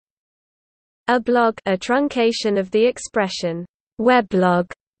A blog, a truncation of the expression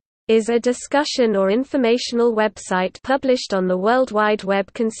weblog, is a discussion or informational website published on the World Wide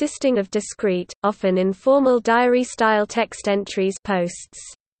Web consisting of discrete, often informal diary-style text entries posts.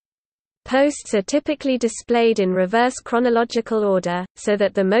 Posts are typically displayed in reverse chronological order, so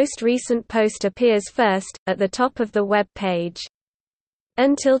that the most recent post appears first, at the top of the web page.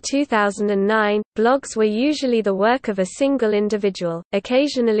 Until 2009, blogs were usually the work of a single individual,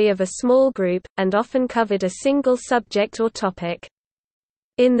 occasionally of a small group, and often covered a single subject or topic.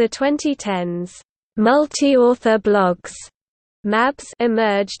 In the 2010s, multi-author blogs (MABs)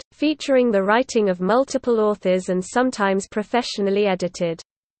 emerged, featuring the writing of multiple authors and sometimes professionally edited.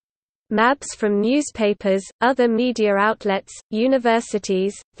 MABs from newspapers, other media outlets,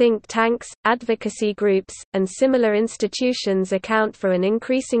 universities, think tanks, advocacy groups, and similar institutions account for an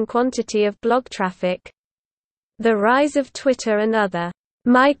increasing quantity of blog traffic. The rise of Twitter and other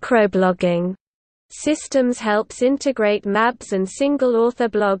microblogging systems helps integrate MABs and single-author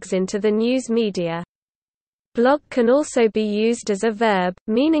blogs into the news media. Blog can also be used as a verb,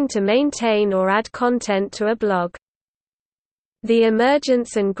 meaning to maintain or add content to a blog. The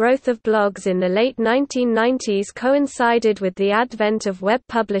emergence and growth of blogs in the late 1990s coincided with the advent of web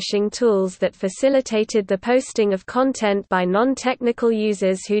publishing tools that facilitated the posting of content by non-technical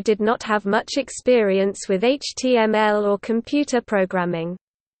users who did not have much experience with HTML or computer programming.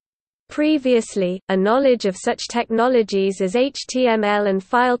 Previously, a knowledge of such technologies as HTML and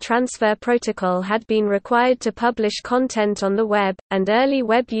file transfer protocol had been required to publish content on the web, and early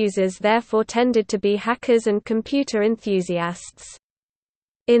web users therefore tended to be hackers and computer enthusiasts.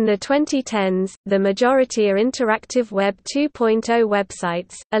 In the 2010s, the majority are interactive Web 2.0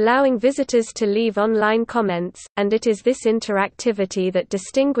 websites, allowing visitors to leave online comments, and it is this interactivity that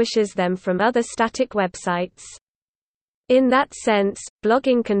distinguishes them from other static websites. In that sense,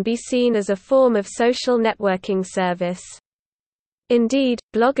 blogging can be seen as a form of social networking service. Indeed,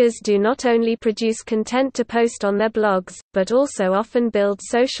 bloggers do not only produce content to post on their blogs, but also often build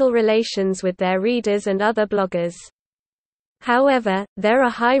social relations with their readers and other bloggers. However, there are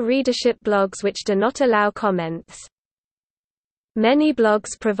high readership blogs which do not allow comments. Many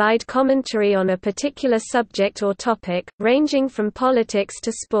blogs provide commentary on a particular subject or topic, ranging from politics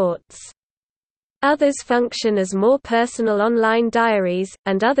to sports. Others function as more personal online diaries,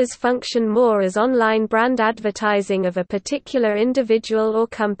 and others function more as online brand advertising of a particular individual or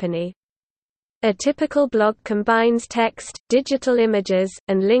company. A typical blog combines text, digital images,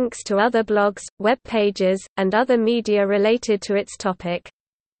 and links to other blogs, web pages, and other media related to its topic.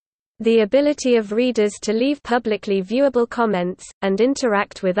 The ability of readers to leave publicly viewable comments, and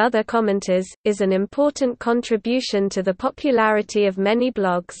interact with other commenters, is an important contribution to the popularity of many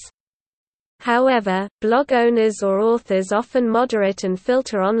blogs. However, blog owners or authors often moderate and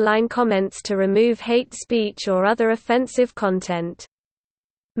filter online comments to remove hate speech or other offensive content.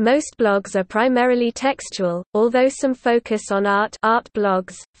 Most blogs are primarily textual, although some focus on art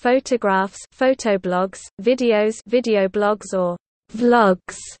blogs, photographs photoblogs, videos videoblogs or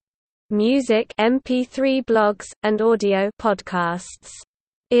vlogs, music MP3 blogs, and audio podcasts.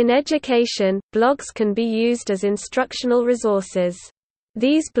 In education, blogs can be used as instructional resources.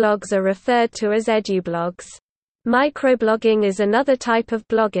 These blogs are referred to as edublogs. Microblogging is another type of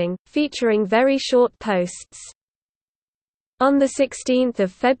blogging, featuring very short posts. On 16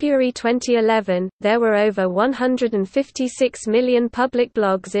 February 2011, there were over 156 million public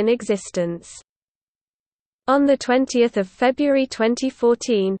blogs in existence. On 20 February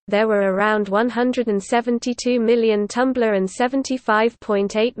 2014, there were around 172 million Tumblr and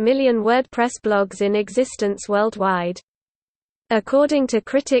 75.8 million WordPress blogs in existence worldwide. According to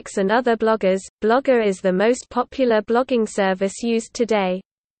critics and other bloggers, Blogger is the most popular blogging service used today.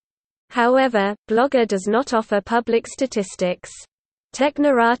 However, Blogger does not offer public statistics.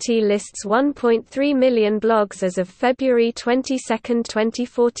 Technorati lists 1.3 million blogs as of February 22,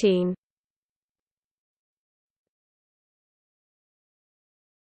 2014.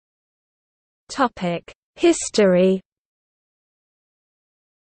 History.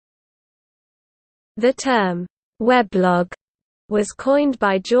 The term, weblog, was coined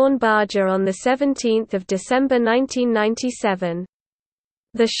by John Barger on 17 December 1997.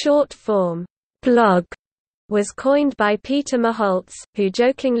 The short form, blog, was coined by Peter Maholtz, who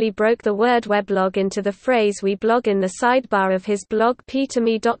jokingly broke the word weblog into the phrase "we blog" in the sidebar of his blog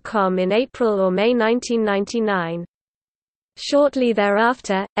peterme.com in April or May 1999. Shortly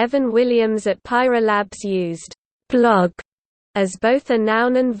thereafter, Evan Williams at Pyra Labs used blog as both a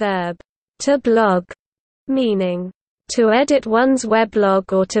noun and verb, to blog, meaning to edit one's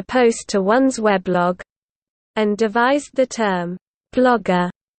weblog or to post to one's weblog, and devised the term blogger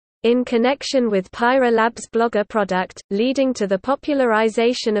in connection with Pyra Labs' Blogger product, leading to the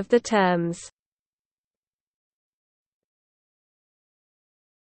popularization of the terms.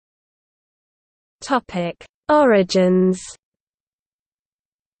 Origins.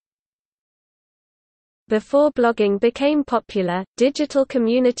 Before blogging became popular, digital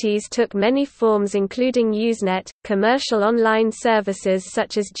communities took many forms including Usenet, commercial online services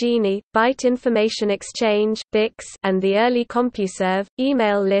such as Genie, Byte Information Exchange (BIX), and the early CompuServe,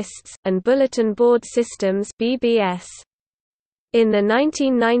 email lists, and bulletin board systems (BBS). In the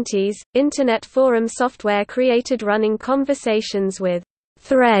 1990s, Internet forum software created running conversations with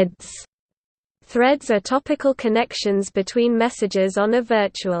threads. Threads are topical connections between messages on a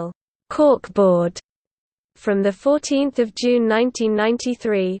virtual corkboard. From 14 June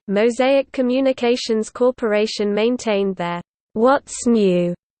 1993, Mosaic Communications Corporation maintained their What's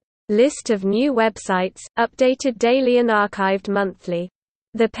New list of new websites, updated daily and archived monthly.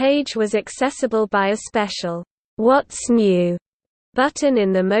 The page was accessible by a special What's New button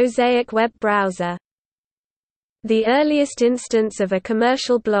in the Mosaic web browser. The earliest instance of a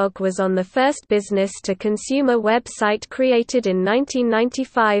commercial blog was on the first business-to-consumer website created in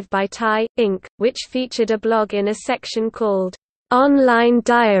 1995 by Tie, Inc., which featured a blog in a section called Online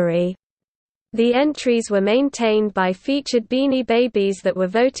Diary. The entries were maintained by featured Beanie Babies that were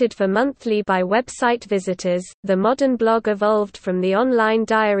voted for monthly by website visitors. The modern blog evolved from the online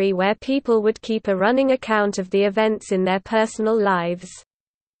diary where people would keep a running account of the events in their personal lives.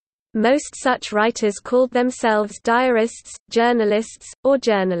 Most such writers called themselves diarists, journalists, or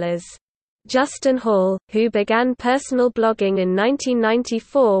journalers. Justin Hall, who began personal blogging in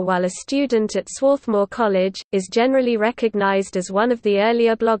 1994 while a student at Swarthmore College, is generally recognized as one of the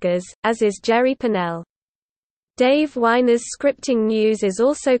earlier bloggers, as is Jerry Pournelle. Dave Weiner's Scripting News is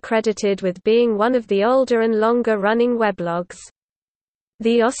also credited with being one of the older and longer-running weblogs.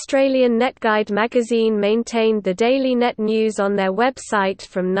 The Australian NetGuide magazine maintained the Daily Net News on their website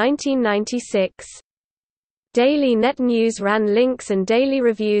from 1996. Daily Net News ran links and daily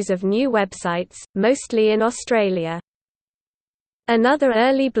reviews of new websites, mostly in Australia. Another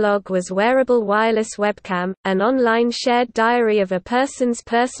early blog was Wearable Wireless Webcam, an online shared diary of a person's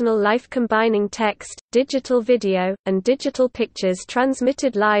personal life combining text, digital video, and digital pictures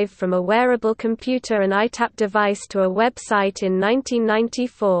transmitted live from a wearable computer and iTap device to a website in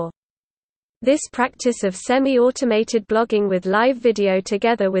 1994. This practice of semi-automated blogging with live video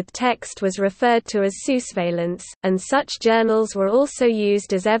together with text was referred to as sousveillance, and such journals were also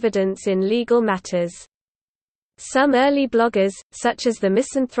used as evidence in legal matters. Some early bloggers, such as the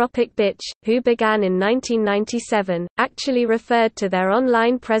Misanthropic Bitch, who began in 1997, actually referred to their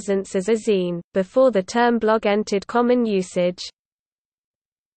online presence as a zine, before the term blog entered common usage.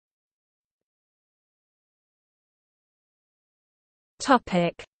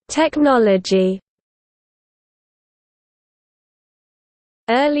 Technology.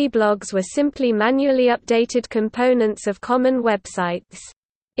 Early blogs were simply manually updated components of common websites.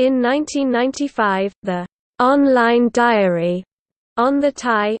 In 1995, the Online Diary on the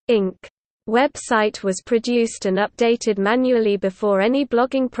Tie, Inc. website was produced and updated manually before any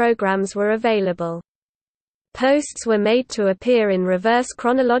blogging programs were available. Posts were made to appear in reverse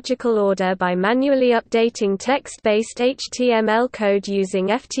chronological order by manually updating text-based HTML code using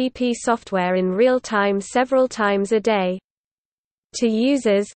FTP software in real time several times a day. To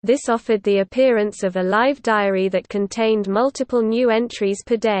users, this offered the appearance of a live diary that contained multiple new entries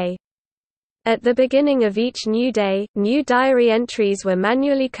per day. At the beginning of each new day, new diary entries were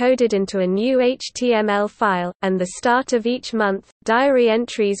manually coded into a new HTML file, and the start of each month, diary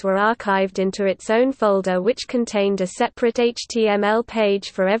entries were archived into its own folder which contained a separate HTML page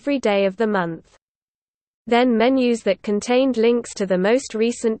for every day of the month. Then menus that contained links to the most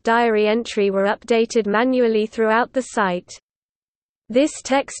recent diary entry were updated manually throughout the site. This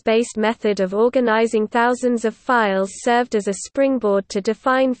text-based method of organizing thousands of files served as a springboard to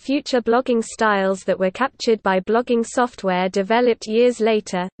define future blogging styles that were captured by blogging software developed years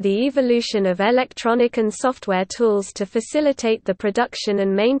later. The evolution of electronic and software tools to facilitate the production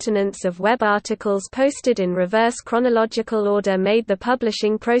and maintenance of web articles posted in reverse chronological order made the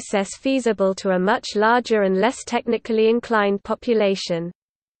publishing process feasible to a much larger and less technically inclined population.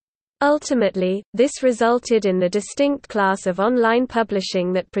 Ultimately, this resulted in the distinct class of online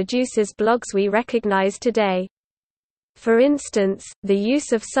publishing that produces blogs we recognize today. For instance, the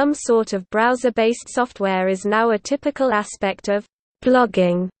use of some sort of browser-based software is now a typical aspect of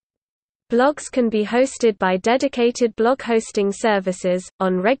blogging. Blogs can be hosted by dedicated blog hosting services,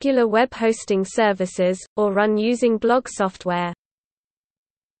 on regular web hosting services, or run using blog software.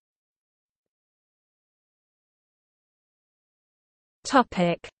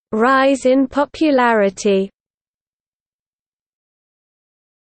 rise in popularity.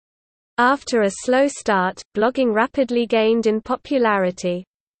 After a slow start, blogging rapidly gained in popularity.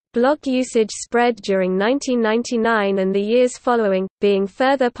 Blog usage spread during 1999 and the years following, being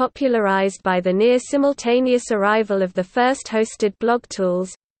further popularized by the near-simultaneous arrival of the first hosted blog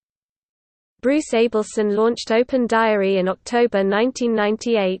tools. Bruce Abelson launched Open Diary in October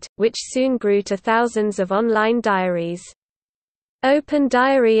 1998, which soon grew to thousands of online diaries. Open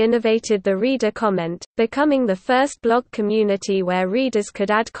Diary innovated the reader comment, becoming the first blog community where readers could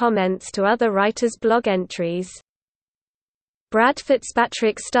add comments to other writers' blog entries. Brad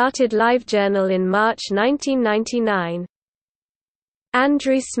Fitzpatrick started LiveJournal in March 1999.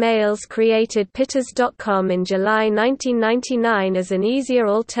 Andrew Smales created Pitters.com in July 1999 as an easier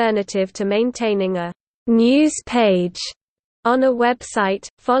alternative to maintaining a news page on a website,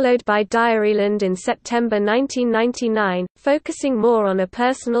 followed by Diaryland in September 1999, focusing more on a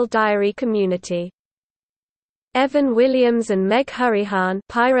personal diary community. Evan Williams and Meg Hurrihan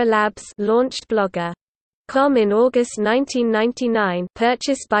launched Blogger.com in August 1999,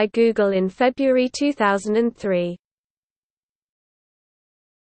 purchased by Google in February 2003.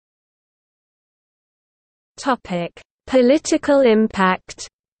 Political impact.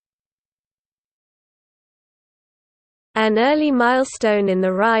 An early milestone in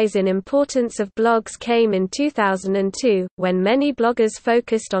the rise in importance of blogs came in 2002, when many bloggers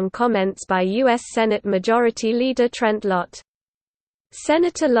focused on comments by U.S. Senate Majority Leader Trent Lott.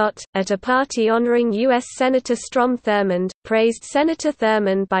 Senator Lott, at a party honoring U.S. Senator Strom Thurmond, praised Senator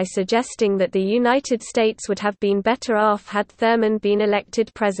Thurmond by suggesting that the United States would have been better off had Thurmond been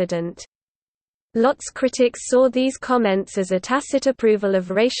elected president. Lott's critics saw these comments as a tacit approval of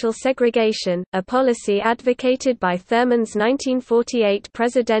racial segregation, a policy advocated by Thurmond's 1948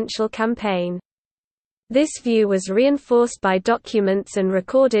 presidential campaign. This view was reinforced by documents and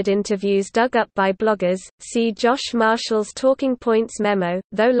recorded interviews dug up by bloggers. See Josh Marshall's Talking Points memo.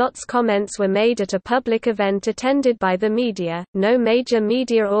 Though Lott's comments were made at a public event attended by the media, no major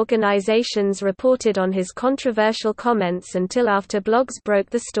media organizations reported on his controversial comments until after blogs broke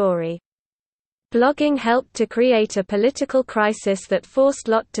the story. Blogging helped to create a political crisis that forced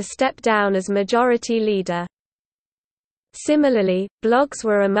Lott to step down as majority leader. Similarly, blogs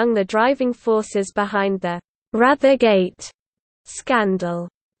were among the driving forces behind the Rathergate scandal.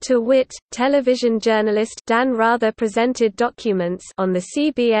 To wit, television journalist Dan Rather presented documents on the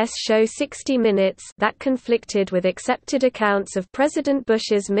CBS show 60 Minutes that conflicted with accepted accounts of President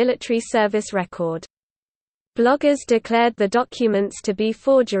Bush's military service record. Bloggers declared the documents to be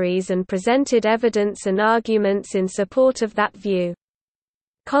forgeries and presented evidence and arguments in support of that view.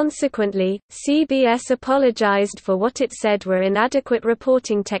 Consequently, CBS apologized for what it said were inadequate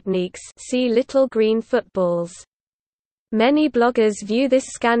reporting techniques. See Little Green Footballs. Many bloggers view this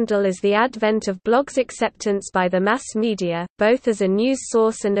scandal as the advent of blogs' acceptance by the mass media, both as a news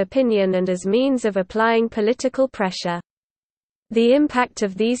source and opinion and as means of applying political pressure. The impact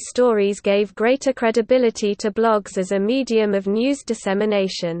of these stories gave greater credibility to blogs as a medium of news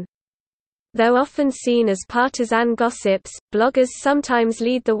dissemination. Though often seen as partisan gossips, bloggers sometimes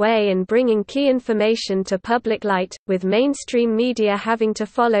lead the way in bringing key information to public light, with mainstream media having to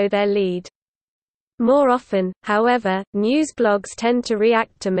follow their lead. More often, however, news blogs tend to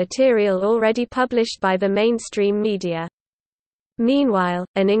react to material already published by the mainstream media. Meanwhile,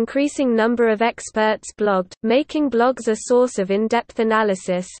 an increasing number of experts blogged, making blogs a source of in-depth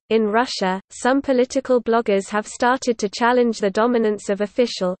analysis. In Russia, some political bloggers have started to challenge the dominance of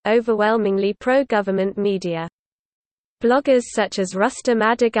official, overwhelmingly pro-government media. Bloggers such as Rustam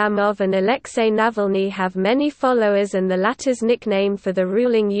Adigamov and Alexei Navalny have many followers, and the latter's nickname for the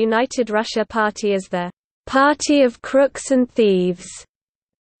ruling United Russia Party as the "Party of Crooks and Thieves"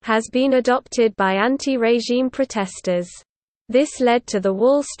 has been adopted by anti-regime protesters. This led to The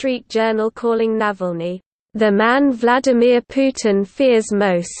Wall Street Journal calling Navalny, "the man Vladimir Putin fears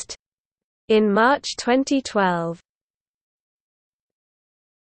most," in March 2012.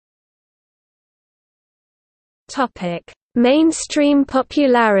 Mainstream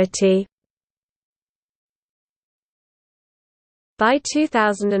popularity. By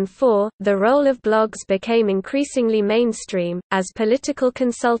 2004, the role of blogs became increasingly mainstream, as political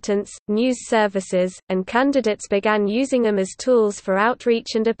consultants, news services, and candidates began using them as tools for outreach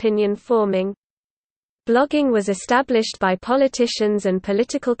and opinion forming. Blogging was established by politicians and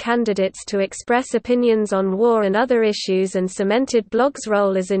political candidates to express opinions on war and other issues and cemented blogs'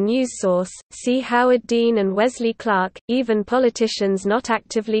 role as a news source. See Howard Dean and Wesley Clark. Even politicians not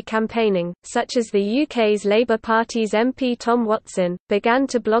actively campaigning, such as the UK's Labour Party's MP Tom Watson, began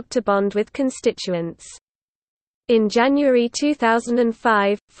to blog to bond with constituents. In January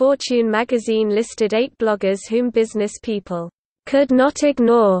 2005, Fortune magazine listed 8 bloggers whom business people could not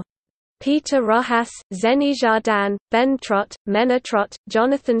ignore: Peter Rojas, Zenny Jardin, Ben Trott, Mena Trott,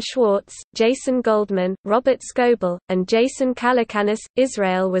 Jonathan Schwartz, Jason Goldman, Robert Scoble, and Jason Calacanis.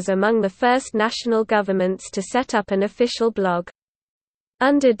 Israel was among the first national governments to set up an official blog.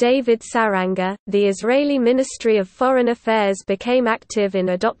 Under David Saranga, the Israeli Ministry of Foreign Affairs became active in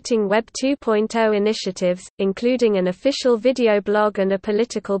adopting Web 2.0 initiatives, including an official video blog and a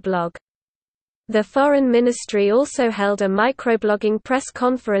political blog. The Foreign Ministry also held a microblogging press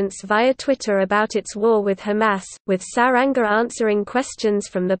conference via Twitter about its war with Hamas, with Saranga answering questions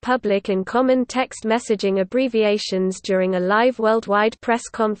from the public in common text messaging abbreviations during a live worldwide press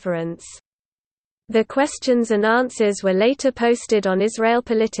conference. The questions and answers were later posted on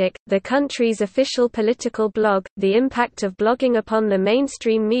Israelpolitik, the country's official political blog. The impact of blogging upon the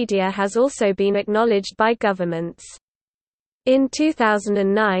mainstream media has also been acknowledged by governments. In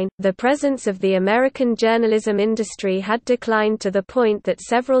 2009, the presence of the American journalism industry had declined to the point that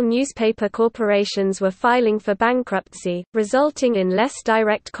several newspaper corporations were filing for bankruptcy, resulting in less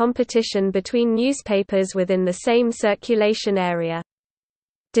direct competition between newspapers within the same circulation area.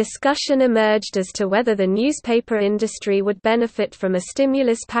 Discussion emerged as to whether the newspaper industry would benefit from a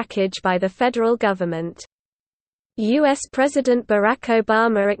stimulus package by the federal government. U.S. President Barack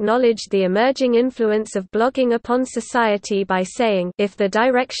Obama acknowledged the emerging influence of blogging upon society by saying, "If the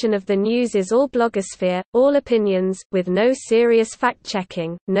direction of the news is all blogosphere, all opinions, with no serious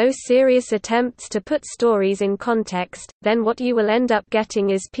fact-checking, no serious attempts to put stories in context, then what you will end up getting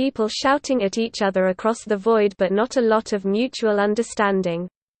is people shouting at each other across the void but not a lot of mutual understanding."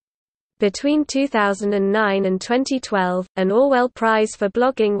 Between 2009 and 2012, an Orwell Prize for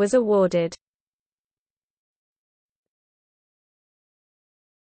blogging was awarded.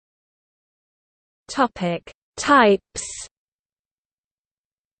 Types.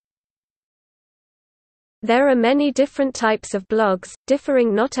 There are many different types of blogs,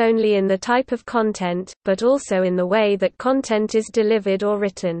 differing not only in the type of content, but also in the way that content is delivered or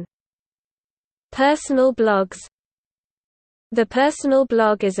written. Personal blogs. The personal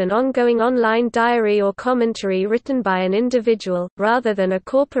blog is an ongoing online diary or commentary written by an individual, rather than a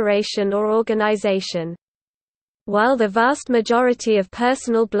corporation or organization. While the vast majority of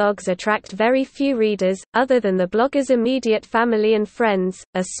personal blogs attract very few readers, other than the blogger's immediate family and friends,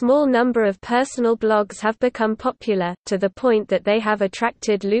 a small number of personal blogs have become popular, to the point that they have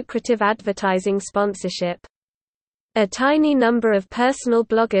attracted lucrative advertising sponsorship. A tiny number of personal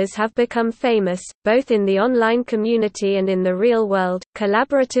bloggers have become famous, both in the online community and in the real world.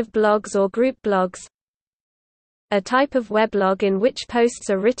 Collaborative blogs or group blogs, a type of weblog in which posts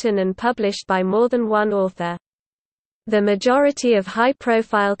are written and published by more than one author. The majority of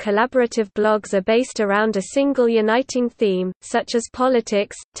high-profile collaborative blogs are based around a single uniting theme, such as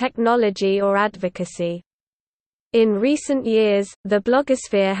politics, technology or advocacy. In recent years, the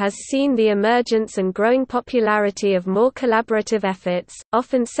blogosphere has seen the emergence and growing popularity of more collaborative efforts,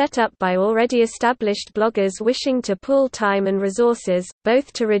 often set up by already established bloggers wishing to pool time and resources,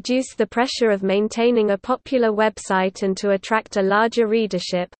 both to reduce the pressure of maintaining a popular website and to attract a larger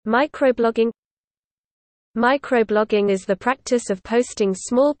readership. Microblogging is the practice of posting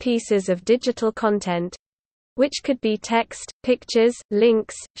small pieces of digital content, which could be text, pictures,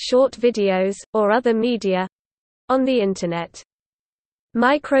 links, short videos, or other media, on the Internet.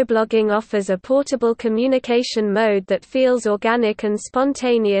 Microblogging offers a portable communication mode that feels organic and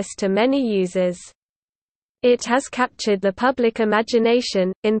spontaneous to many users. It has captured the public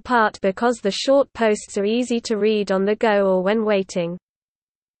imagination, in part because the short posts are easy to read on the go or when waiting.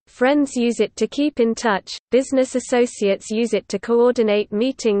 Friends use it to keep in touch, business associates use it to coordinate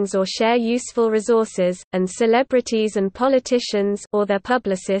meetings or share useful resources, and celebrities and politicians or their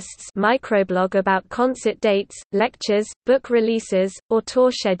publicists microblog about concert dates, lectures, book releases, or tour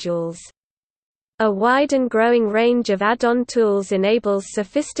schedules. A wide and growing range of add-on tools enables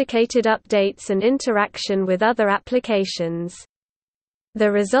sophisticated updates and interaction with other applications. The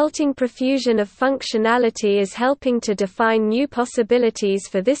resulting profusion of functionality is helping to define new possibilities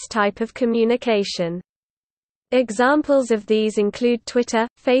for this type of communication. Examples of these include Twitter,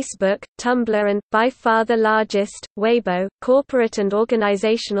 Facebook, Tumblr and, by far the largest, Weibo, corporate and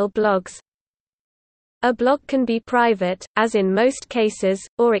organizational blogs. A blog can be private, as in most cases,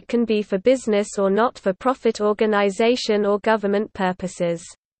 or it can be for business or not-for-profit organization or government purposes.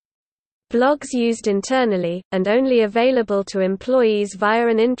 Blogs used internally, and only available to employees via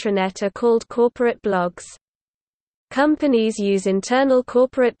an intranet are called corporate blogs. Companies use internal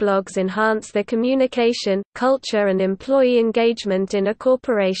corporate blogs enhance the communication, culture and employee engagement in a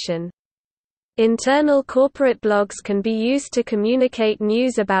corporation. Internal corporate blogs can be used to communicate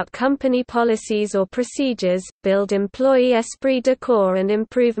news about company policies or procedures, build employee esprit de corps and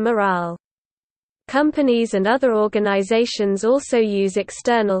improve morale. Companies and other organizations also use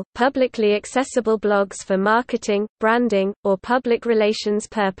external, publicly accessible blogs for marketing, branding, or public relations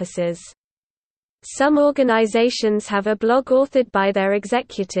purposes. Some organizations have a blog authored by their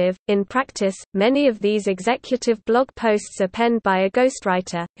executive. In practice, many of these executive blog posts are penned by a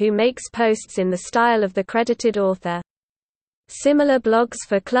ghostwriter, who makes posts in the style of the credited author. Similar blogs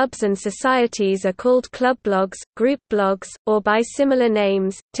for clubs and societies are called club blogs, group blogs, or by similar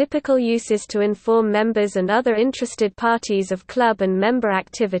names. Typical use is to inform members and other interested parties of club and member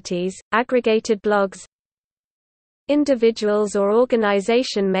activities. Aggregated blogs. Individuals or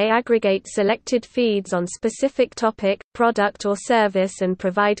organization may aggregate selected feeds on specific topic, product or service and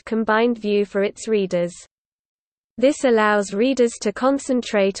provide combined view for its readers. This allows readers to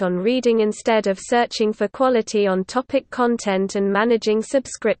concentrate on reading instead of searching for quality on topic content and managing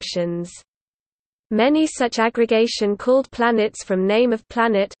subscriptions. Many such aggregation called planets from name of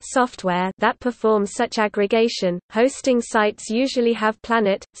planet software that performs such aggregation. Hosting sites usually have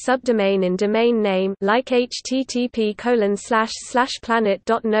planet subdomain in domain name like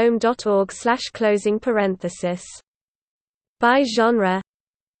http://planet.gnome.org/. By genre.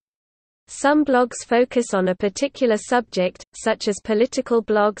 Some blogs focus on a particular subject, such as political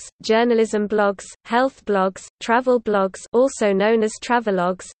blogs, journalism blogs, health blogs, travel blogs also known as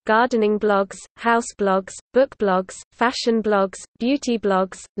travelogues, gardening blogs, house blogs, book blogs, fashion blogs, beauty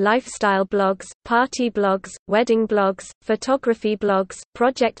blogs, lifestyle blogs, party blogs, wedding blogs, photography blogs,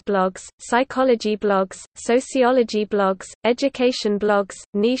 project blogs, psychology blogs, sociology blogs, education blogs,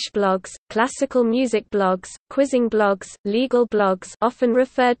 niche blogs, classical music blogs, quizzing blogs, legal blogs often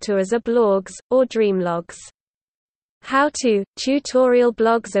referred to as a blogs or dreamlogs. How-to, tutorial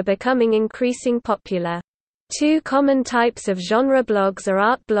blogs are becoming increasingly popular. Two common types of genre blogs are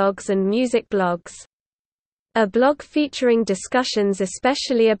art blogs and music blogs. A blog featuring discussions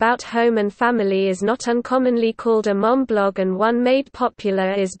especially about home and family is not uncommonly called a mom blog, and one made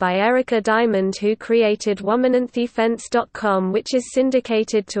popular is by Erica Diamond, who created womanandthefence.com, which is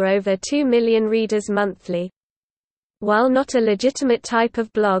syndicated to over 2 million readers monthly. While not a legitimate type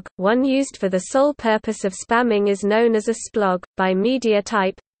of blog, one used for the sole purpose of spamming is known as a splog, by media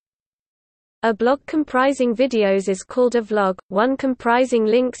type. A blog comprising videos is called a vlog, one comprising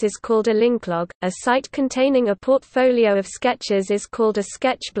links is called a linklog, a site containing a portfolio of sketches is called a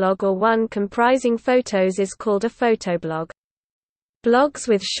sketchblog, or one comprising photos is called a photoblog. Blogs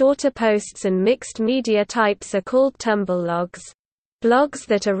with shorter posts and mixed media types are called tumbllogs. Blogs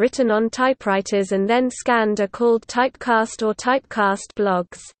that are written on typewriters and then scanned are called typecast or typecast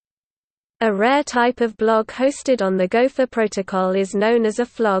blogs. A rare type of blog hosted on the Gopher protocol is known as a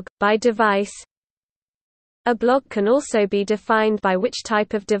flog, by device. A blog can also be defined by which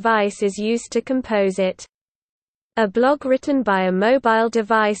type of device is used to compose it. A blog written by a mobile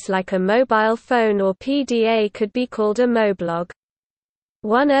device like a mobile phone or PDA could be called a moblog.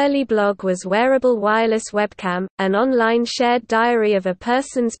 One early blog was Wearable Wireless Webcam, an online shared diary of a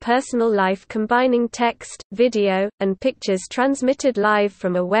person's personal life combining text, video, and pictures transmitted live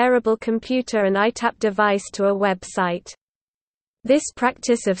from a wearable computer and iTap device to a website. This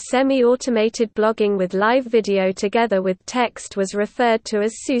practice of semi-automated blogging with live video together with text was referred to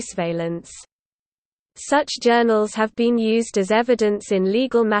as sousveillance. Such journals have been used as evidence in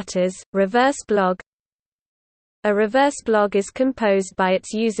legal matters. Reverse blog. A reverse blog is composed by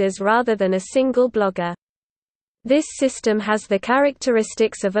its users rather than a single blogger. This system has the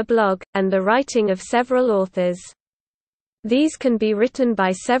characteristics of a blog, and the writing of several authors. These can be written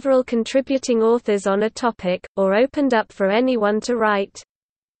by several contributing authors on a topic, or opened up for anyone to write.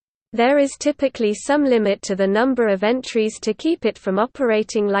 There is typically some limit to the number of entries to keep it from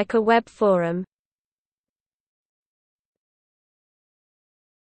operating like a web forum.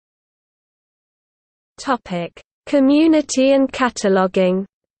 Community and cataloging.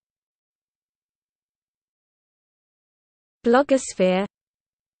 Blogosphere.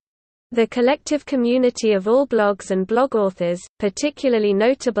 The collective community of all blogs and blog authors, particularly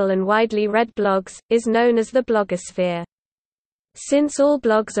notable and widely read blogs, is known as the blogosphere. Since all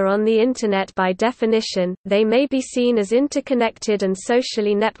blogs are on the Internet by definition, they may be seen as interconnected and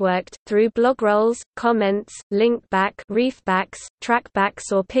socially networked, through blog roles, comments, linkback, reefbacks,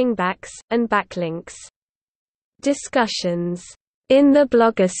 trackbacks or pingbacks, and backlinks. Discussions in the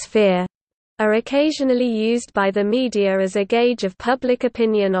blogosphere are occasionally used by the media as a gauge of public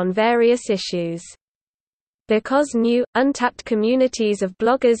opinion on various issues. Because new, untapped communities of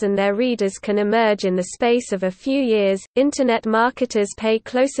bloggers and their readers can emerge in the space of a few years, Internet marketers pay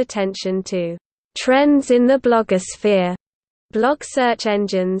close attention to Trends in the blogosphere. Blog search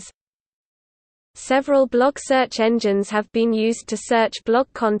engines. Several blog search engines have been used to search blog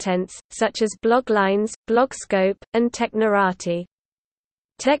contents, such as Bloglines, Blogscope, and Technorati.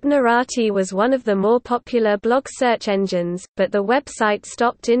 Technorati was one of the more popular blog search engines, but the website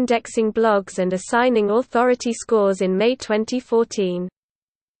stopped indexing blogs and assigning authority scores in May 2014.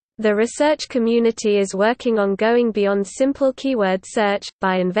 The research community is working on going beyond simple keyword search,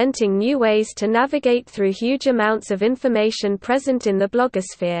 by inventing new ways to navigate through huge amounts of information present in the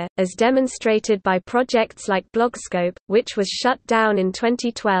blogosphere, as demonstrated by projects like Blogscope, which was shut down in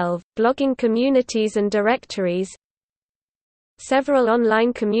 2012, blogging communities and directories. Several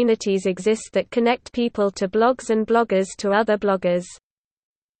online communities exist that connect people to blogs and bloggers to other bloggers.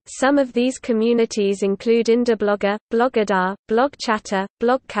 Some of these communities include Indieblogger, Blogadar, BlogChatter,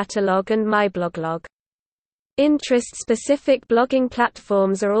 BlogCatalog and MyBloglog. Interest-specific blogging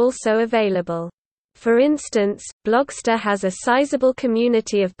platforms are also available. For instance, Blogster has a sizable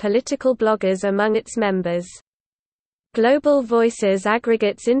community of political bloggers among its members. Global Voices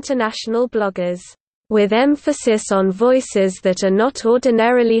aggregates international bloggers, with emphasis on voices that are not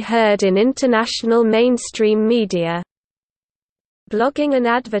ordinarily heard in international mainstream media. Blogging and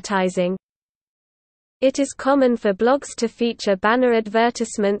advertising. It is common for blogs to feature banner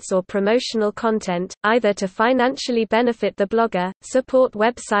advertisements or promotional content, either to financially benefit the blogger, support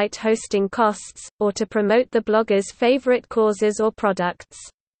website hosting costs, or to promote the blogger's favorite causes or products.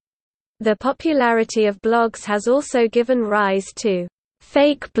 The popularity of blogs has also given rise to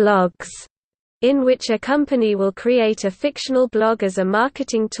fake blogs, in which a company will create a fictional blog as a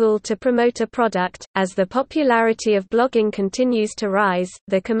marketing tool to promote a product. As the popularity of blogging continues to rise,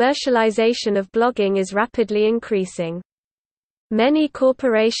 the commercialization of blogging is rapidly increasing. Many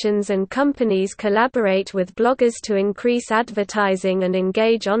corporations and companies collaborate with bloggers to increase advertising and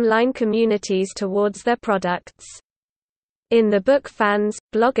engage online communities towards their products. In the book Fans,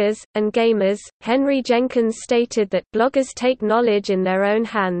 Bloggers, and Gamers, Henry Jenkins stated that bloggers take knowledge in their own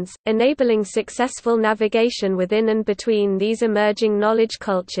hands, enabling successful navigation within and between these emerging knowledge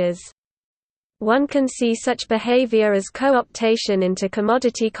cultures. One can see such behavior as co-optation into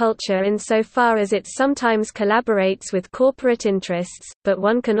commodity culture insofar as it sometimes collaborates with corporate interests, but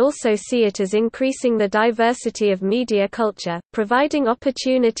one can also see it as increasing the diversity of media culture, providing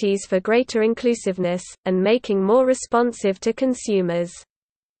opportunities for greater inclusiveness, and making more responsive to consumers.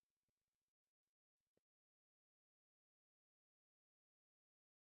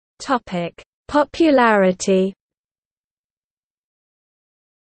 Popularity.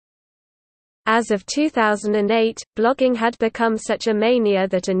 As of 2008, blogging had become such a mania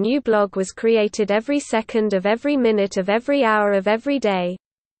that a new blog was created every second of every minute of every hour of every day.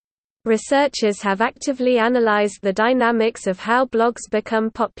 Researchers have actively analyzed the dynamics of how blogs become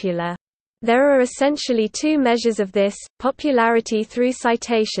popular. There are essentially two measures of this: popularity through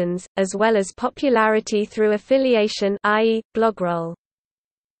citations, as well as popularity through affiliation, i.e., blogroll.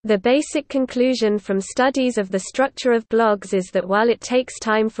 The basic conclusion from studies of the structure of blogs is that while it takes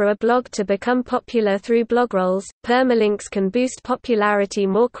time for a blog to become popular through blogrolls, permalinks can boost popularity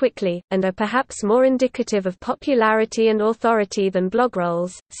more quickly, and are perhaps more indicative of popularity and authority than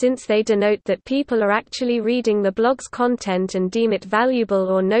blogrolls, since they denote that people are actually reading the blog's content and deem it valuable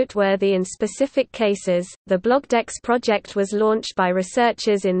or noteworthy in specific cases. The Blogdex project was launched by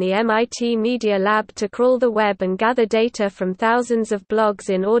researchers in the MIT Media Lab to crawl the web and gather data from thousands of blogs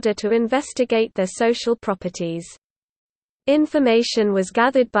in order to investigate their social properties. Information was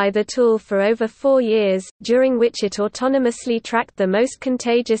gathered by the tool for over 4 years, during which it autonomously tracked the most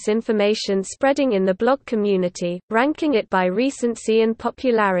contagious information spreading in the blog community, ranking it by recency and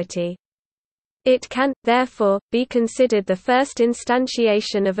popularity. It can, therefore, be considered the first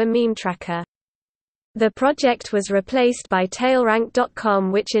instantiation of a meme tracker. The project was replaced by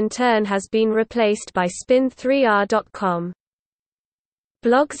tailrank.com, which in turn has been replaced by spin3r.com.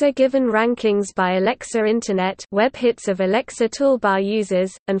 Blogs are given rankings by Alexa Internet web hits of Alexa toolbar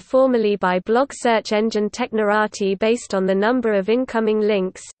users, and formerly by blog search engine Technorati based on the number of incoming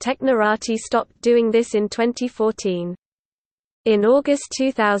links. Technorati stopped doing this in 2014. In August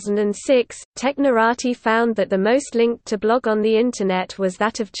 2006, Technorati found that the most linked to blog on the Internet was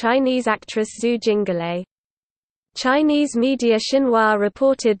that of Chinese actress Zhu Jinglei. Chinese media Xinhua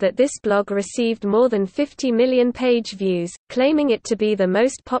reported that this blog received more than 50 million page views, claiming it to be the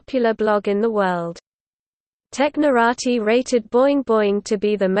most popular blog in the world. Technorati rated Boing Boing to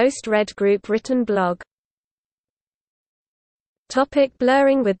be the most read group-written blog.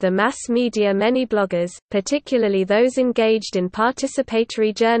 Blurring with the mass media. Many bloggers, particularly those engaged in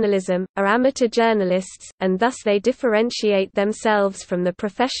participatory journalism, are amateur journalists, and thus they differentiate themselves from the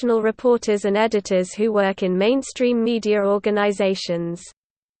professional reporters and editors who work in mainstream media organizations.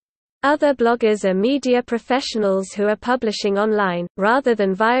 Other bloggers are media professionals who are publishing online, rather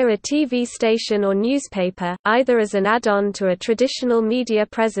than via a TV station or newspaper, either as an add-on to a traditional media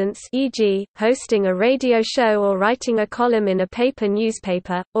presence, e.g., hosting a radio show or writing a column in a paper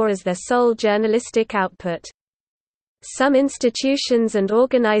newspaper, or as their sole journalistic output. Some institutions and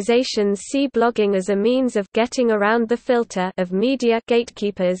organizations see blogging as a means of getting around the filter of media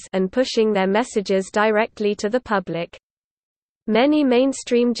gatekeepers and pushing their messages directly to the public. Many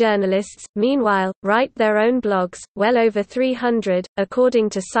mainstream journalists, meanwhile, write their own blogs, well over 300,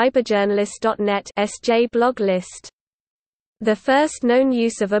 according to cyberjournalist.net SJ blog list. The first known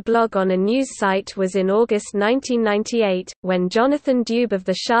use of a blog on a news site was in August 1998, when Jonathan Dube of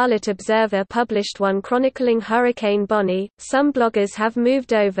the Charlotte Observer published one chronicling Hurricane Bonnie. Some bloggers have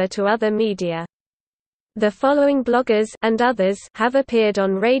moved over to other media. The following bloggers and others have appeared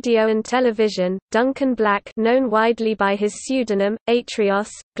on radio and television: Duncan Black, known widely by his pseudonym Atrios;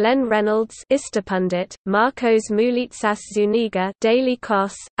 Glenn Reynolds, Istapundit; Marcos Moulitsas Zuniga, Daily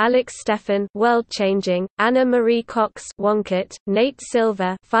Kos; Alex Stefan, World Changing; Anna Marie Cox, Wonkit; Nate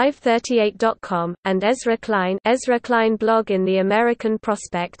Silver, 538.com; and Ezra Klein blog in the American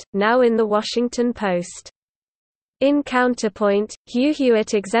Prospect, now in the Washington Post. In counterpoint, Hugh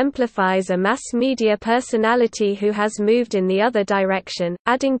Hewitt exemplifies a mass media personality who has moved in the other direction,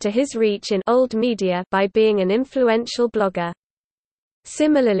 adding to his reach in old media by being an influential blogger.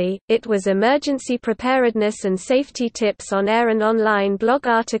 Similarly, it was emergency preparedness and safety tips on air and online blog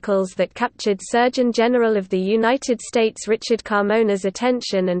articles that captured Surgeon General of the United States Richard Carmona's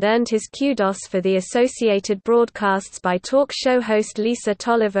attention and earned his kudos for the associated broadcasts by talk show host Lisa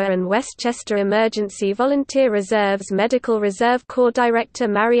Tolliver and Westchester Emergency Volunteer Reserve's Medical Reserve Corps Director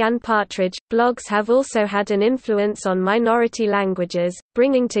Marianne Partridge. Blogs have also had an influence on minority languages,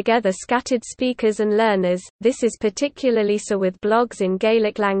 bringing together scattered speakers and learners. This is particularly so with blogs in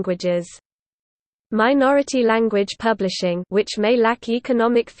Gaelic languages. Minority language publishing, which may lack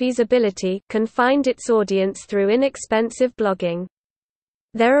economic feasibility, can find its audience through inexpensive blogging.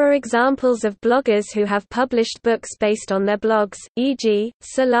 There are examples of bloggers who have published books based on their blogs, e.g.,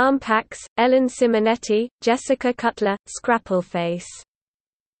 Salam Pax, Ellen Simonetti, Jessica Cutler, Scrappleface.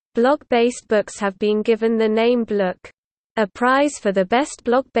 Blog-based books have been given the name Blook. A prize for the best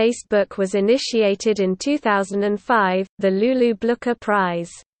blog-based book was initiated in 2005, the Lulu Blooker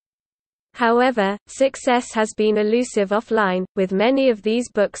Prize. However, success has been elusive offline, with many of these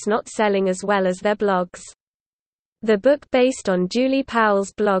books not selling as well as their blogs. The book based on Julie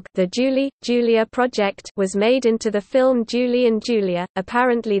Powell's blog, The Julia Project, was made into the film Julie and Julia,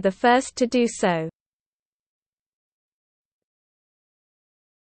 apparently the first to do so.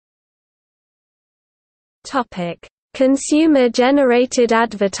 Consumer-generated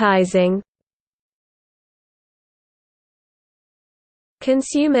advertising.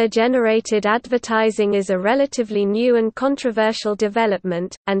 Consumer-generated advertising is a relatively new and controversial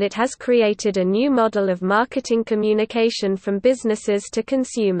development, and it has created a new model of marketing communication from businesses to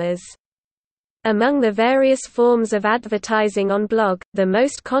consumers. Among the various forms of advertising on blog, the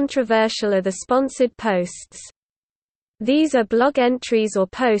most controversial are the sponsored posts. These are blog entries or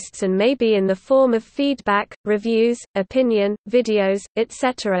posts and may be in the form of feedback, reviews, opinion, videos,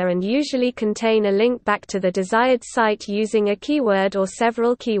 etc., and usually contain a link back to the desired site using a keyword or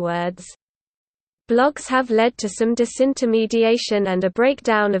several keywords. Blogs have led to some disintermediation and a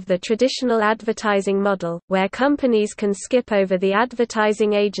breakdown of the traditional advertising model, where companies can skip over the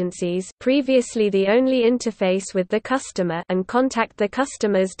advertising agencies, previously the only interface with the customer, and contact the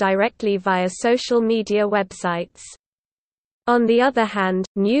customers directly via social media websites. On the other hand,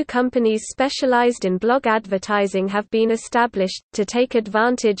 new companies specialized in blog advertising have been established, to take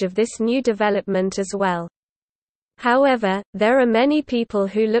advantage of this new development as well. However, there are many people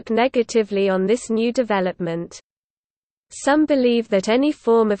who look negatively on this new development. Some believe that any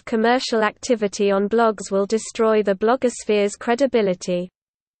form of commercial activity on blogs will destroy the blogosphere's credibility.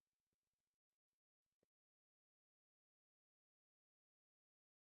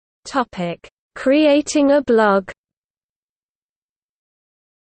 Creating a blog.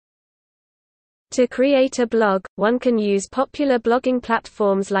 To create a blog, one can use popular blogging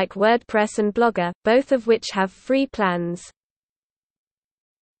platforms like WordPress and Blogger, both of which have free plans.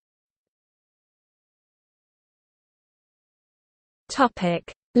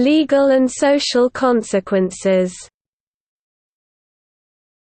 Legal and social consequences.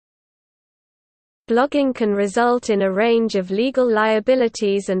 Blogging can result in a range of legal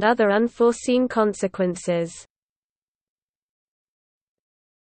liabilities and other unforeseen consequences.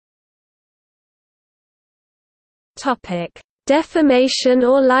 Defamation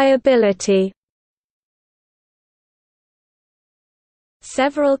or liability.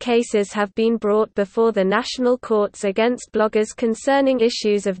 Several cases have been brought before the national courts against bloggers concerning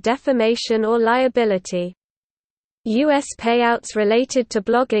issues of defamation or liability. U.S. payouts related to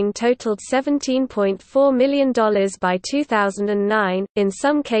blogging totaled $17.4 million by 2009. In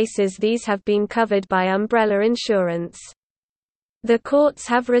some cases, these have been covered by umbrella insurance. The courts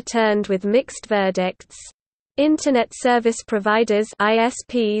have returned with mixed verdicts. Internet service providers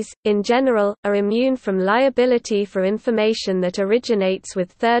 (ISPs), in general, are immune from liability for information that originates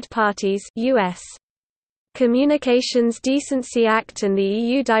with third parties. U.S. Communications Decency Act and the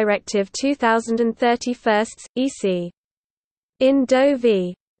EU Directive 2031, EC. In Doe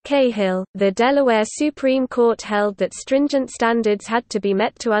v. Cahill, the Delaware Supreme Court held that stringent standards had to be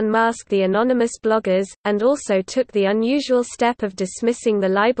met to unmask the anonymous bloggers, and also took the unusual step of dismissing the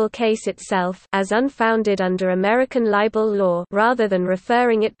libel case itself as unfounded under American libel law rather than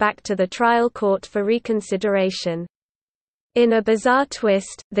referring it back to the trial court for reconsideration. In a bizarre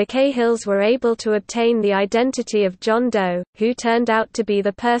twist, the Cahills were able to obtain the identity of John Doe, who turned out to be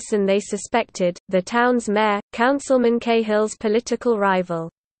the person they suspected, the town's mayor, Councilman Cahill's political rival.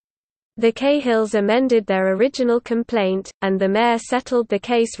 The Cahills amended their original complaint, and the mayor settled the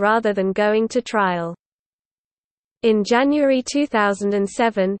case rather than going to trial. In January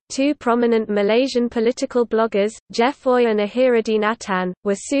 2007, two prominent Malaysian political bloggers, Jeff Oy and Ahiruddin Atan,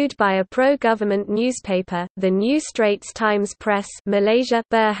 were sued by a pro-government newspaper, the New Straits Times Press Malaysia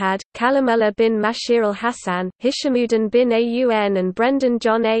Berhad, Kalamullah bin Mashir al-Hassan, Hishamuddin bin Aun and Brendan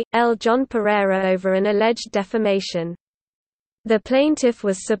John A. L. John Pereira over an alleged defamation. The plaintiff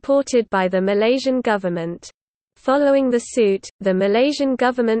was supported by the Malaysian government. Following the suit, the Malaysian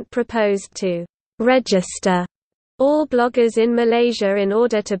government proposed to register all bloggers in Malaysia in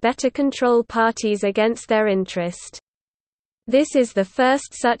order to better control parties against their interest. This is the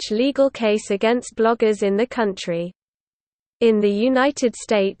first such legal case against bloggers in the country. In the United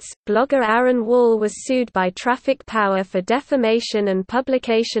States, blogger Aaron Wall was sued by Traffic Power for defamation and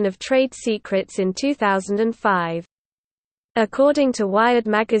publication of trade secrets in 2005. According to Wired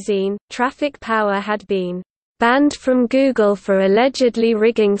magazine, Traffic Power had been banned from Google for allegedly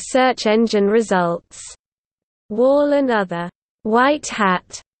rigging search engine results. Wall and other white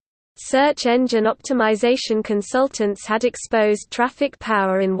hat search engine optimization consultants had exposed Traffic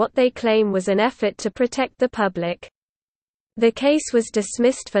Power in what they claim was an effort to protect the public. The case was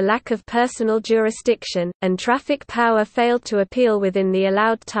dismissed for lack of personal jurisdiction, and Traffic Power failed to appeal within the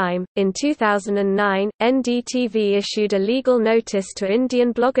allowed time. In 2009, NDTV issued a legal notice to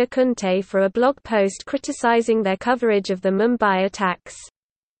Indian blogger Kunte for a blog post criticizing their coverage of the Mumbai attacks.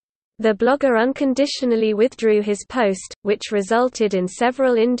 The blogger unconditionally withdrew his post, which resulted in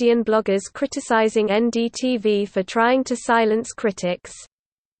several Indian bloggers criticizing NDTV for trying to silence critics.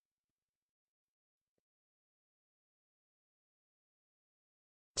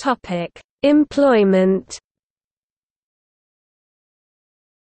 Employment.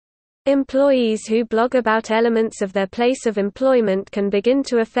 Employees who blog about elements of their place of employment can begin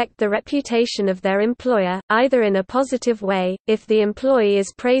to affect the reputation of their employer, either in a positive way, if the employee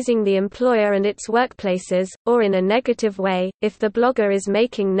is praising the employer and its workplaces, or in a negative way, if the blogger is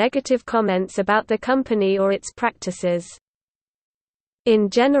making negative comments about the company or its practices. In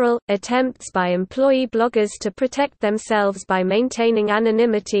general, attempts by employee bloggers to protect themselves by maintaining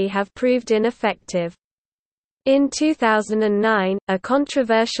anonymity have proved ineffective. In 2009, a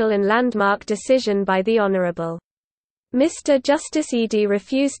controversial and landmark decision by the Honourable Mr. Justice Eadie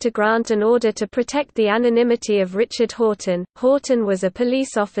refused to grant an order to protect the anonymity of Richard Horton. Horton was a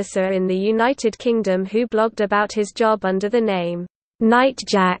police officer in the United Kingdom who blogged about his job under the name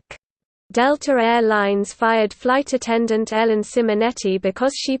Nightjack. Delta Air Lines fired flight attendant Ellen Simonetti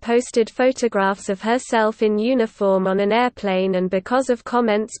because she posted photographs of herself in uniform on an airplane and because of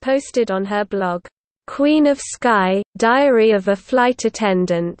comments posted on her blog, Queen of Sky, Diary of a Flight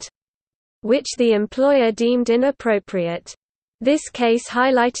Attendant, which the employer deemed inappropriate. This case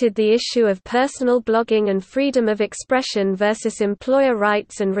highlighted the issue of personal blogging and freedom of expression versus employer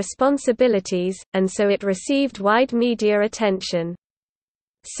rights and responsibilities, and so it received wide media attention.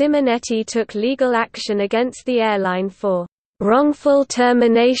 Simonetti took legal action against the airline for wrongful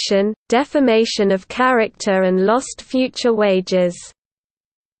termination, defamation of character and lost future wages.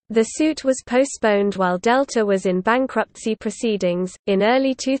 The suit was postponed while Delta was in bankruptcy proceedings. In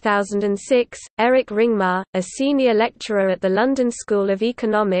early 2006, Eric Ringmar, a senior lecturer at the London School of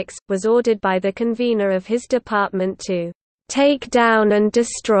Economics, was ordered by the convener of his department to take down and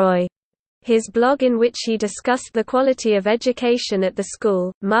destroy his blog in which he discussed the quality of education at the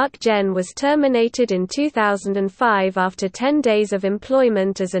school. Mark Jen was terminated in 2005 after 10 days of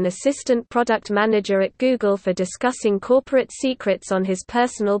employment as an assistant product manager at Google for discussing corporate secrets on his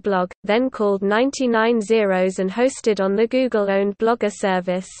personal blog, then called 99 Zeros and hosted on the Google-owned Blogger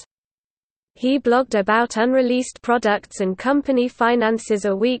service. He blogged about unreleased products and company finances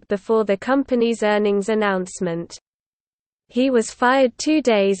a week before the company's earnings announcement. He was fired 2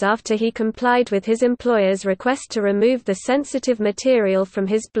 days after he complied with his employer's request to remove the sensitive material from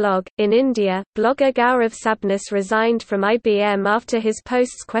his blog. In India, blogger Gaurav Sabnis resigned from IBM after his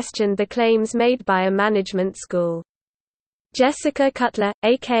posts questioned the claims made by a management school. Jessica Cutler,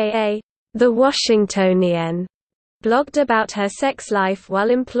 aka The Washingtonian, blogged about her sex life while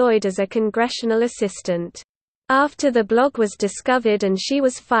employed as a congressional assistant. After the blog was discovered and she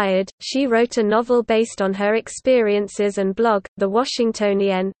was fired, she wrote a novel based on her experiences and blog, The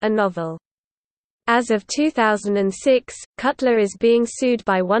Washingtonian, a novel. As of 2006, Cutler is being sued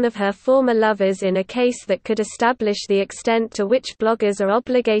by one of her former lovers in a case that could establish the extent to which bloggers are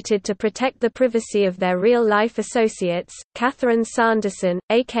obligated to protect the privacy of their real-life associates. Catherine Sanderson,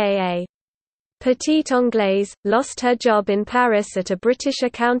 aka Petite Anglaise, lost her job in Paris at a British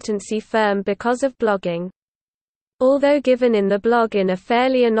accountancy firm because of blogging. Although given in the blog in a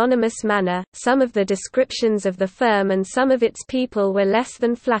fairly anonymous manner, some of the descriptions of the firm and some of its people were less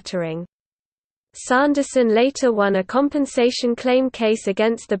than flattering. Sanderson later won a compensation claim case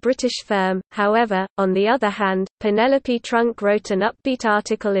against the British firm. However, on the other hand, Penelope Trunk wrote an upbeat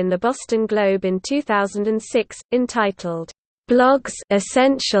article in the Boston Globe in 2006, entitled, "Blogs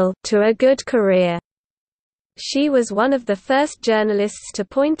Essential to a Good Career." She was one of the first journalists to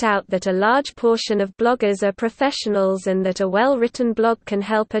point out that a large portion of bloggers are professionals and that a well-written blog can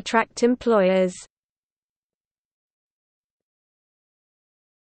help attract employers.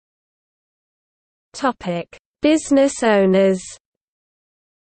 Business owners.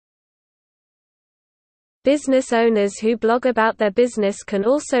 Business owners who blog about their business can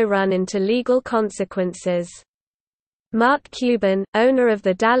also run into legal consequences. Mark Cuban, owner of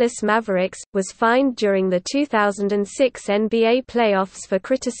the Dallas Mavericks, was fined during the 2006 NBA playoffs for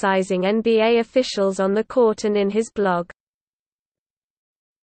criticizing NBA officials on the court and in his blog.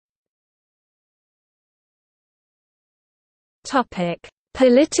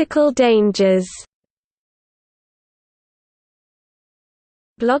 Political dangers.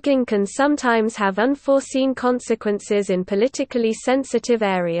 Blogging can sometimes have unforeseen consequences in politically sensitive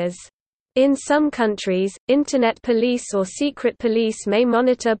areas. In some countries, Internet police or secret police may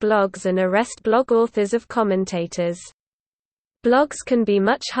monitor blogs and arrest blog authors of commentators. Blogs can be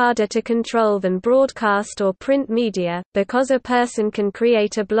much harder to control than broadcast or print media, because a person can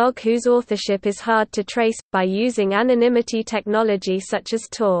create a blog whose authorship is hard to trace, by using anonymity technology such as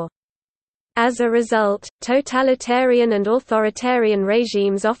Tor. As a result, totalitarian and authoritarian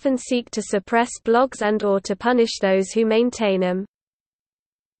regimes often seek to suppress blogs and/or to punish those who maintain them.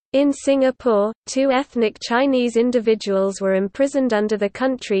 In Singapore, 2 ethnic Chinese individuals were imprisoned under the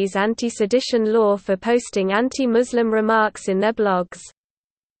country's anti-sedition law for posting anti-Muslim remarks in their blogs.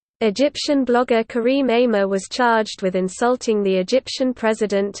 Egyptian blogger Karim Amer was charged with insulting the Egyptian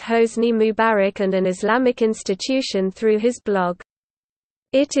president Hosni Mubarak and an Islamic institution through his blog.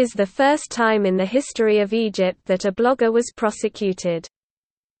 It is the first time in the history of Egypt that a blogger was prosecuted.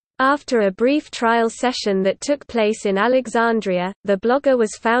 After a brief trial session that took place in Alexandria, the blogger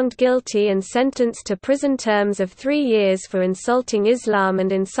was found guilty and sentenced to prison terms of 3 years for insulting Islam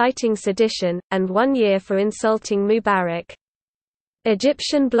and inciting sedition, and 1 year for insulting Mubarak.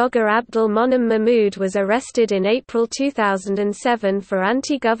 Egyptian blogger Abdul Monem Mahmoud was arrested in April 2007 for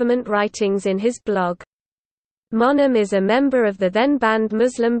anti-government writings in his blog. Monem is a member of the then-banned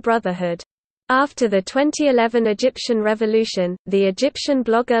Muslim Brotherhood. After the 2011 Egyptian revolution, the Egyptian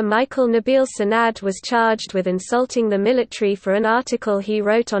blogger Michael Nabil Sanad was charged with insulting the military for an article he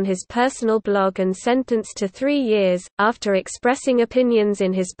wrote on his personal blog and sentenced to 3 years. After expressing opinions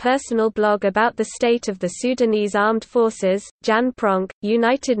in his personal blog about the state of the Sudanese armed forces, Jan Pronk,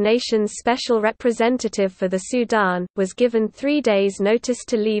 United Nations Special Representative for the Sudan, was given 3 days' notice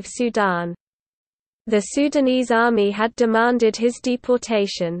to leave Sudan. The Sudanese army had demanded his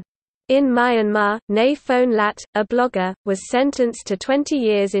deportation. In Myanmar, Nay Phone Lat, a blogger, was sentenced to 20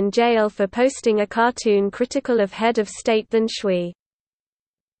 years in jail for posting a cartoon critical of head of state Than Shwe.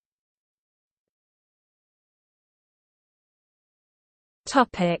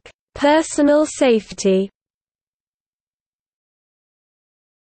 Personal safety.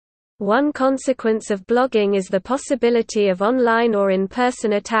 One consequence of blogging is the possibility of online or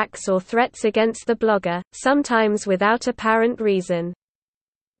in-person attacks or threats against the blogger, sometimes without apparent reason.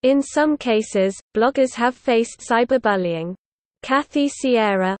 In some cases, bloggers have faced cyberbullying. Kathy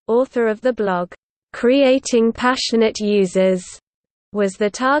Sierra, author of the blog, "Creating Passionate Users," was the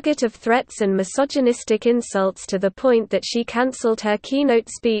target of threats and misogynistic insults to the point that she cancelled her keynote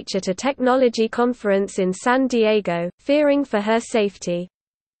speech at a technology conference in San Diego, fearing for her safety.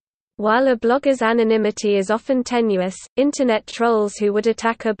 While a blogger's anonymity is often tenuous, Internet trolls who would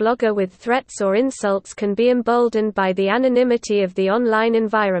attack a blogger with threats or insults can be emboldened by the anonymity of the online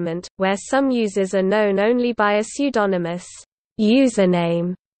environment, where some users are known only by a pseudonymous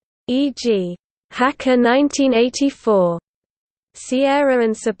username, e.g., Hacker1984. Sierra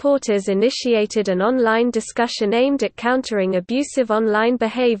and supporters initiated an online discussion aimed at countering abusive online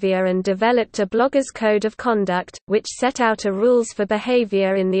behavior and developed a blogger's code of conduct, which set out a rules for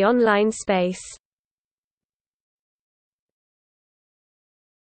behavior in the online space.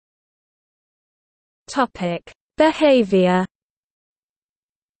 Behavior.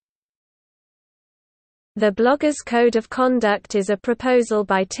 The Bloggers Code of Conduct is a proposal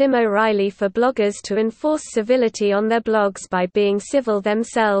by Tim O'Reilly for bloggers to enforce civility on their blogs by being civil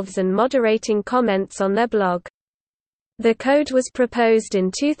themselves and moderating comments on their blog. The code was proposed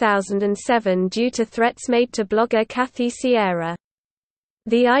in 2007 due to threats made to blogger Kathy Sierra.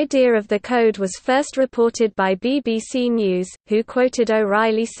 The idea of the code was first reported by BBC News, who quoted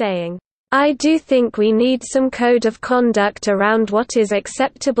O'Reilly saying, "I do think we need some code of conduct around what is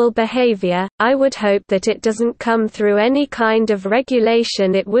acceptable behavior. I would hope that it doesn't come through any kind of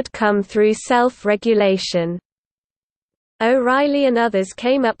regulation, it would come through self-regulation." O'Reilly and others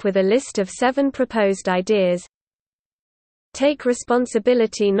came up with a list of 7 proposed ideas. Take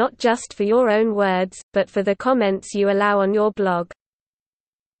responsibility not just for your own words, but for the comments you allow on your blog.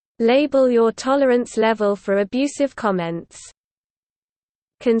 Label your tolerance level for abusive comments.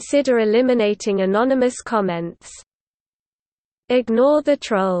 Consider eliminating anonymous comments. Ignore the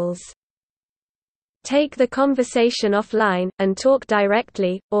trolls. Take the conversation offline, and talk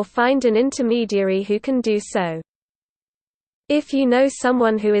directly, or find an intermediary who can do so. If you know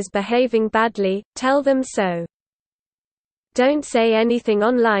someone who is behaving badly, tell them so. Don't say anything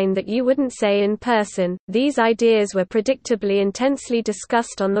online that you wouldn't say in person. These ideas were predictably intensely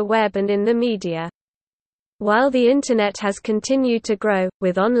discussed on the web and in the media. While the Internet has continued to grow,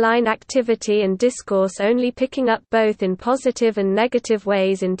 with online activity and discourse only picking up both in positive and negative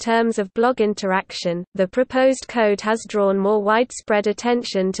ways in terms of blog interaction, the proposed code has drawn more widespread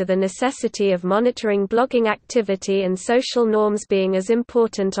attention to the necessity of monitoring blogging activity and social norms being as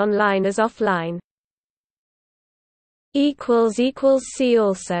important online as offline. See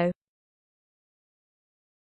also